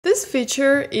This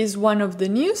feature is one of the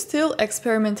new, still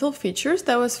experimental features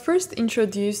that was first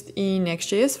introduced in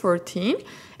Next.js 14.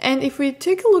 And if we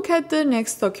take a look at the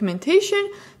Next documentation,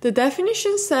 the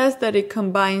definition says that it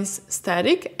combines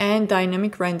static and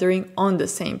dynamic rendering on the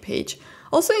same page.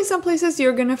 Also, in some places,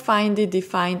 you're going to find it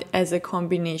defined as a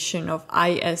combination of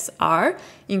ISR,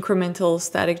 incremental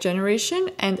static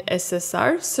generation, and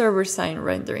SSR, server-side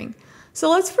rendering. So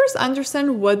let's first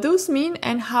understand what those mean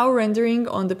and how rendering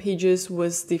on the pages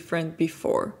was different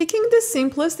before. Taking the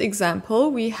simplest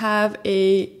example, we have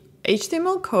a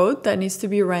HTML code that needs to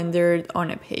be rendered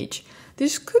on a page.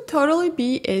 This could totally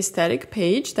be a static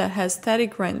page that has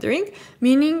static rendering,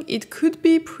 meaning it could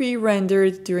be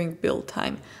pre-rendered during build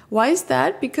time. Why is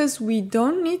that? Because we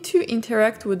don't need to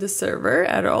interact with the server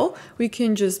at all. We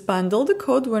can just bundle the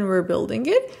code when we're building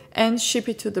it and ship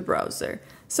it to the browser.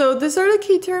 So these are the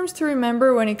key terms to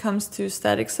remember when it comes to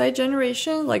static site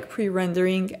generation, like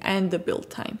pre-rendering and the build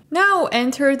time. Now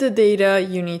enter the data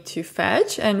you need to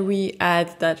fetch, and we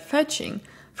add that fetching.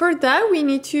 For that, we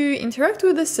need to interact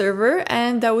with the server,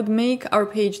 and that would make our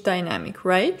page dynamic,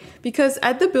 right? Because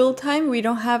at the build time, we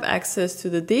don't have access to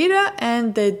the data,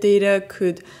 and the data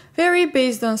could vary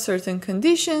based on certain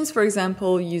conditions, for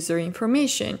example, user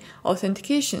information,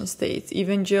 authentication states,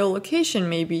 even geolocation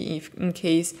maybe if in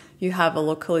case you have a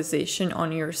localization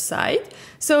on your site.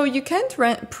 So you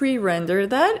can't pre-render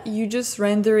that, you just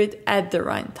render it at the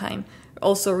runtime.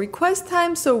 Also request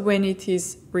time, so when it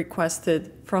is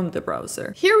requested from the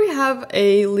browser. Here we have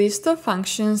a list of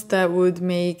functions that would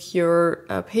make your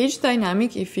page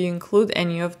dynamic if you include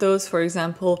any of those. For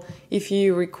example, if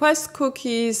you request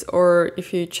cookies or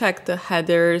if you check the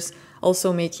headers,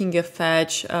 also making a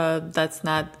fetch that's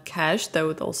not cached, that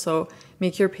would also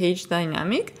make your page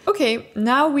dynamic. Okay,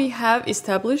 now we have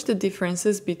established the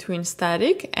differences between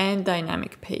static and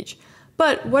dynamic page.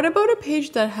 But what about a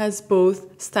page that has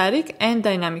both static and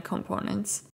dynamic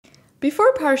components?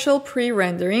 Before partial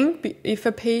pre-rendering, if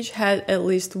a page had at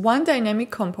least one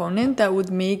dynamic component, that would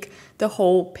make the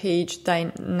whole page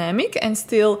dynamic, and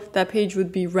still that page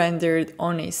would be rendered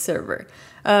on a server.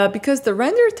 Because the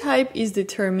render type is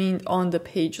determined on the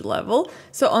page level.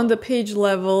 So on the page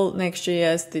level,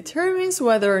 Next.js determines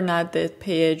whether or not that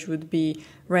page would be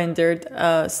rendered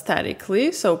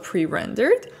statically, so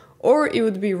pre-rendered, or it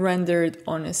would be rendered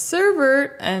on a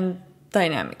server and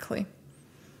dynamically.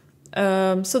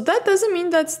 So that doesn't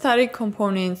mean that static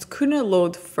components couldn't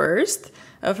load first.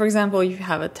 For example, if you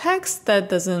have a text that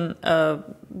doesn't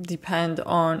depend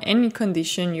on any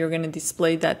condition, you're going to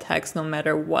display that text no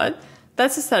matter what.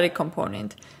 That's a static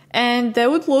component. And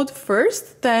that would load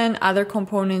first, then other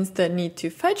components that need to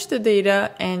fetch the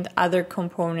data, and other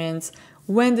components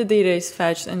when the data is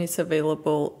fetched and it's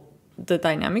available, the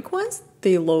dynamic ones,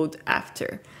 they load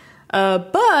after.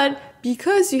 But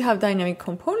because you have dynamic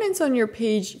components on your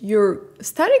page, your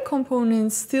static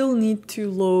components still need to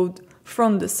load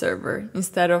from the server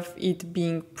instead of it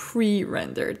being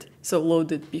pre-rendered, so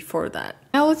loaded before that.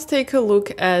 Now let's take a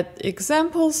look at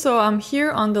examples. So I'm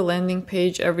here on the landing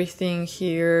page. Everything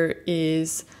here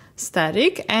is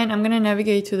static, and I'm going to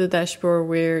navigate to the dashboard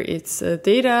where it's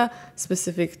data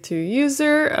specific to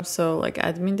user, so like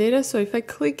admin data. So if I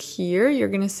click here, you're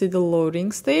going to see the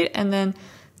loading state, and then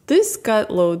this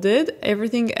got loaded.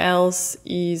 Everything else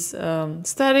is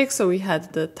static. So we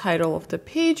had the title of the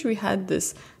page, we had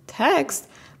this text,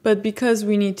 but because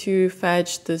we need to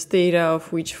fetch this data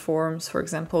of which forms, for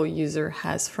example, user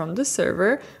has from the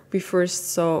server, we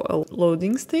first saw a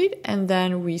loading state, and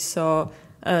then we saw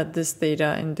this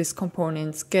data and these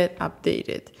components get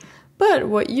updated. But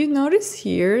what you notice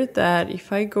here, that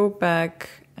if I go back,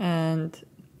 and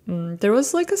there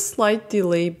was like a slight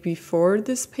delay before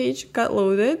this page got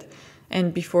loaded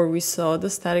and before we saw the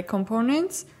static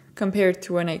components compared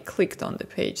to when I clicked on the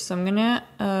page. So I'm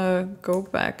gonna go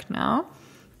back now,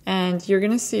 and you're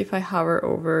gonna see if I hover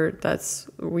over,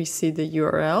 we see the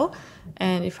URL,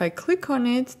 and if I click on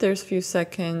it, there's a few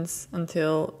seconds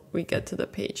until we get to the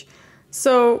page.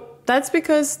 So that's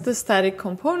because the static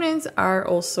components are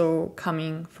also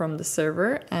coming from the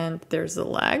server and there's a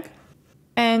lag.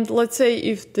 And let's say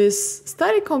if this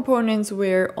static components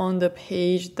were on the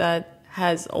page that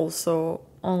has also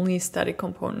only static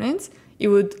components, it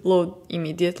would load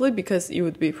immediately because it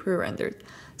would be pre-rendered.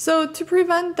 So to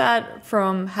prevent that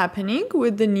from happening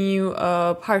with the new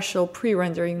partial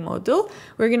pre-rendering module,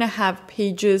 we're going to have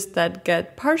pages that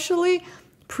get partially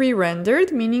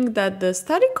pre-rendered, meaning that the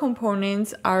static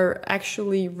components are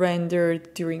actually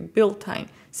rendered during build time,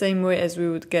 same way as we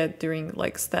would get during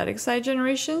like static site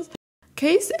generations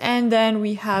case, and then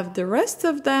we have the rest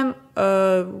of them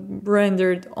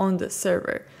rendered on the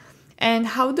server. And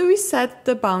how do we set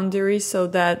the boundary so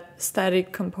that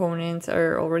static components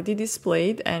are already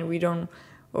displayed and we don't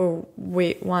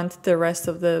want the rest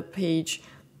of the page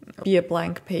be a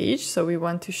blank page? So we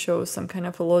want to show some kind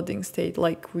of a loading state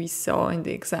like we saw in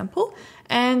the example.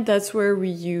 And that's where we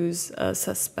use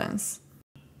suspense.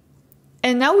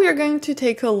 And now we are going to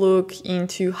take a look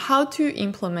into how to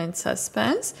implement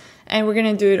suspense. And we're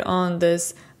going to do it on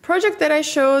this project that I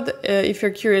showed. If you're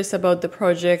curious about the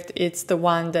project, it's the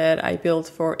one that I built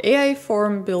for AI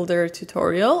form builder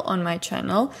tutorial on my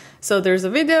channel. So there's a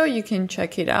video, you can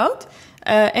check it out.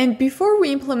 And before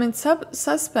we implement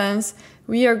suspense,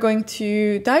 we are going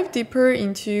to dive deeper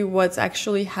into what's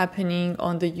actually happening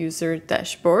on the user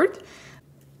dashboard.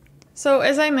 So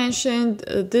as I mentioned,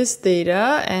 this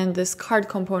data and this card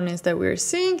components that we're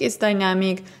seeing is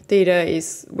dynamic data.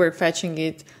 We're fetching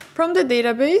it from the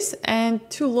database, and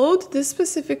to load this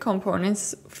specific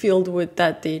components filled with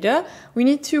that data, we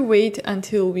need to wait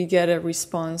until we get a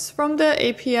response from the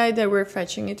API that we're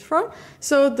fetching it from.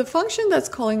 So the function that's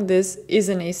calling this is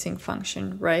an async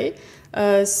function, right?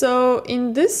 So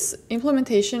in this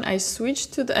implementation, I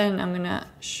switched to and I'm gonna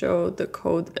show the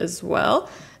code as well.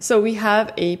 So we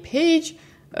have a page,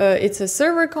 it's a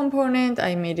server component,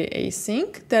 I made it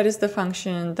async. That is the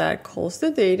function that calls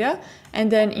the data. And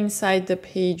then inside the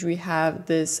page, we have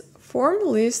this form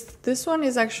list. This one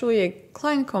is actually a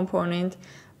client component,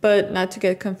 but not to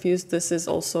get confused, this is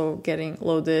also getting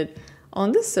loaded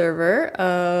on the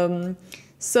server.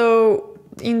 So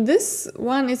in this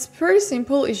one, it's pretty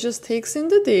simple. It just takes in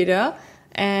the data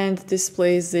and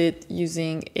displays it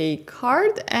using a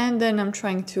card. And then I'm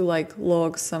trying to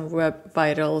log some web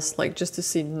vitals, just to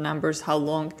see the numbers, how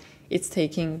long it's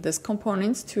taking this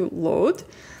components to load.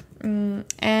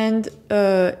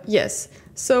 Yes,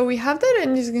 so we have that,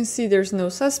 and as you can see, there's no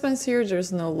suspense here,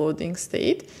 there's no loading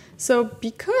state. So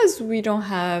because we don't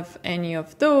have any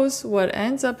of those, what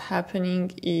ends up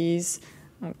happening is,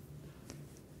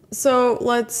 so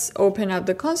let's open up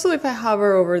the console. If I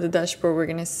hover over the dashboard, we're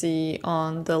gonna see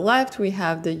on the left, we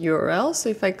have the URL. So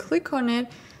if I click on it,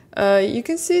 you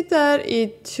can see that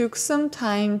it took some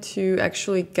time to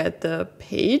actually get the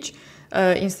page.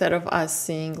 Instead of us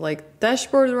seeing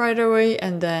dashboard right away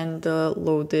and then the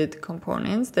loaded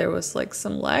components, there was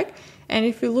some lag. And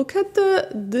if you look at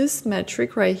this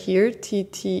metric right here,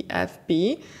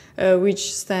 TTFB,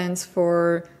 which stands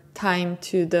for time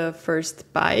to the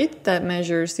first byte, that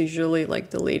measures usually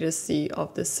the latency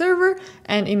of the server,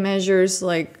 and it measures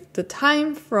the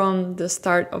time from the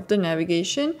start of the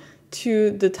navigation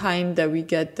to the time that we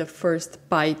get the first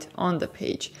byte on the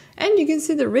page. And you can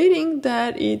see the rating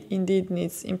that it indeed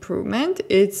needs improvement.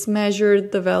 It's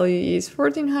measured, the value is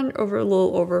 1400 over a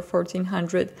little over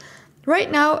 1400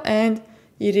 right now, and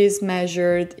it is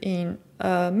measured in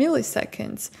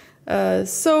milliseconds.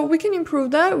 So we can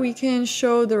improve that. We can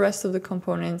show the rest of the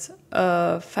components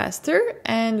faster,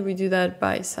 and we do that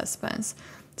by suspense.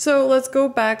 So let's go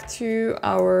back to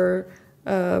our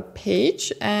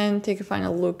page and take a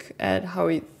final look at how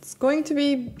it's going to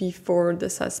be before the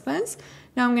suspense.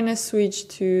 Now I'm going to switch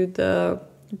to the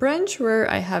branch where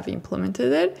I have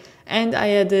implemented it, and I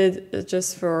added,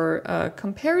 just for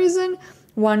comparison,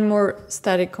 one more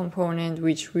static component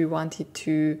which we wanted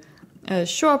to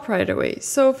show up right away.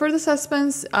 So for the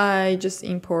suspense, I just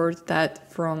import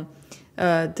that from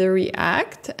the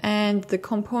React, and the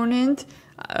component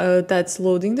that's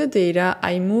loading the data,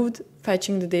 I moved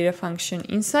fetching the data function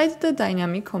inside the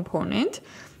dynamic component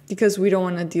because we don't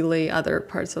want to delay other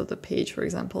parts of the page, for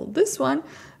example, this one.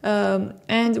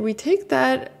 And we take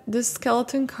that, this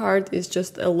skeleton card is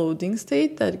just a loading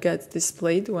state that gets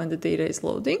displayed when the data is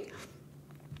loading.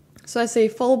 So I say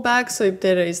fallback, so if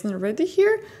data isn't ready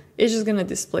here, it's just going to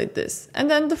display this.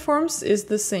 And then the forms is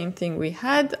the same thing we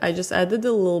had. I just added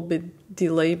a little bit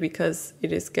delay because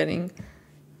it is getting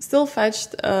still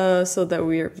fetched so that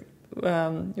we're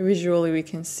visually we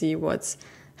can see what's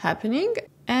happening.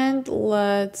 And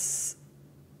let's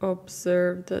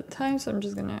observe the time. So I'm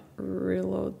just gonna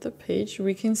reload the page.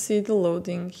 We can see the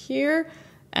loading here,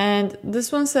 and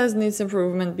this one says needs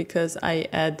improvement because I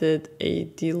added a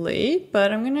delay,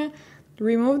 but I'm gonna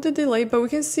remove the delay. But we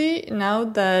can see now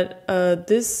that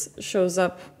this shows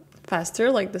up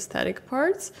faster, like the static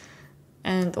parts,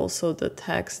 and also the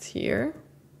text here.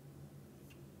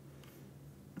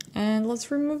 And let's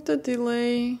remove the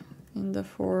delay in the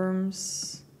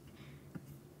forms.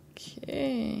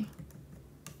 Okay.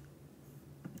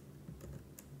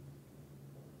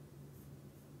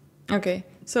 Okay,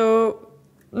 so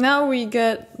now we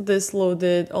get this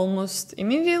loaded almost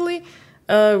immediately.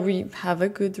 we have a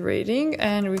good rating,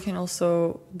 and we can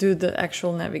also do the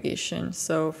actual navigation.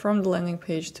 So from the landing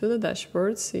page to the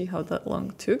dashboard, see how that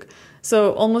long took.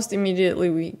 So almost immediately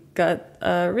we got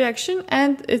a reaction,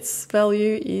 and its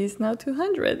value is now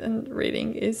 200 and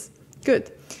rating is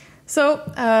good. So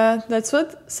that's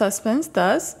what Suspense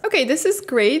does. Okay, this is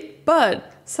great,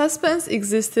 but Suspense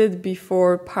existed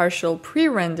before partial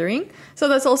pre-rendering. So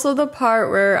that's also the part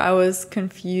where I was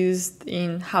confused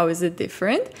in how is it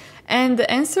different. And the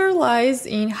answer lies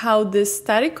in how the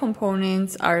static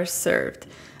components are served.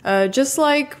 Just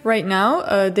like right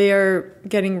now, they are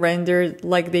getting rendered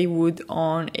like they would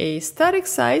on a static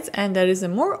site, and that is a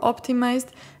more optimized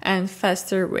and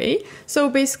faster way. So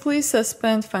basically,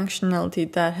 suspend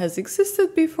functionality that has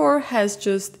existed before has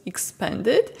just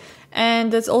expanded.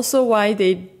 And that's also why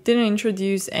they didn't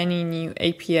introduce any new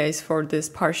APIs for this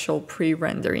partial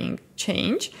pre-rendering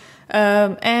change.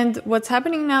 And what's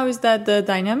happening now is that the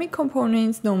dynamic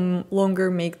components no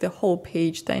longer make the whole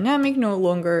page dynamic. No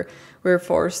longer we're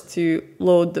forced to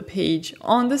load the page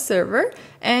on the server,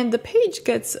 and the page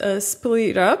gets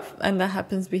split up, and that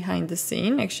happens behind the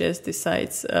scene. Next.js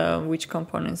decides which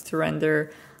components to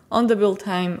render on the build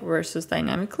time versus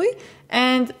dynamically.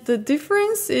 And the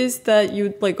difference is that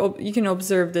you can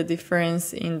observe the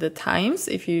difference in the times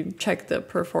if you check the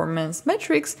performance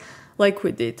metrics like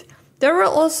we did. There were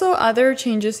also other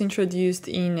changes introduced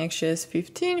in Next.js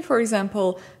 15. For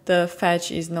example, the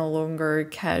fetch is no longer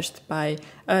cached by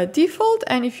default.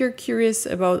 And if you're curious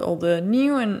about all the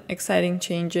new and exciting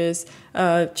changes,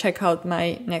 check out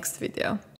my next video.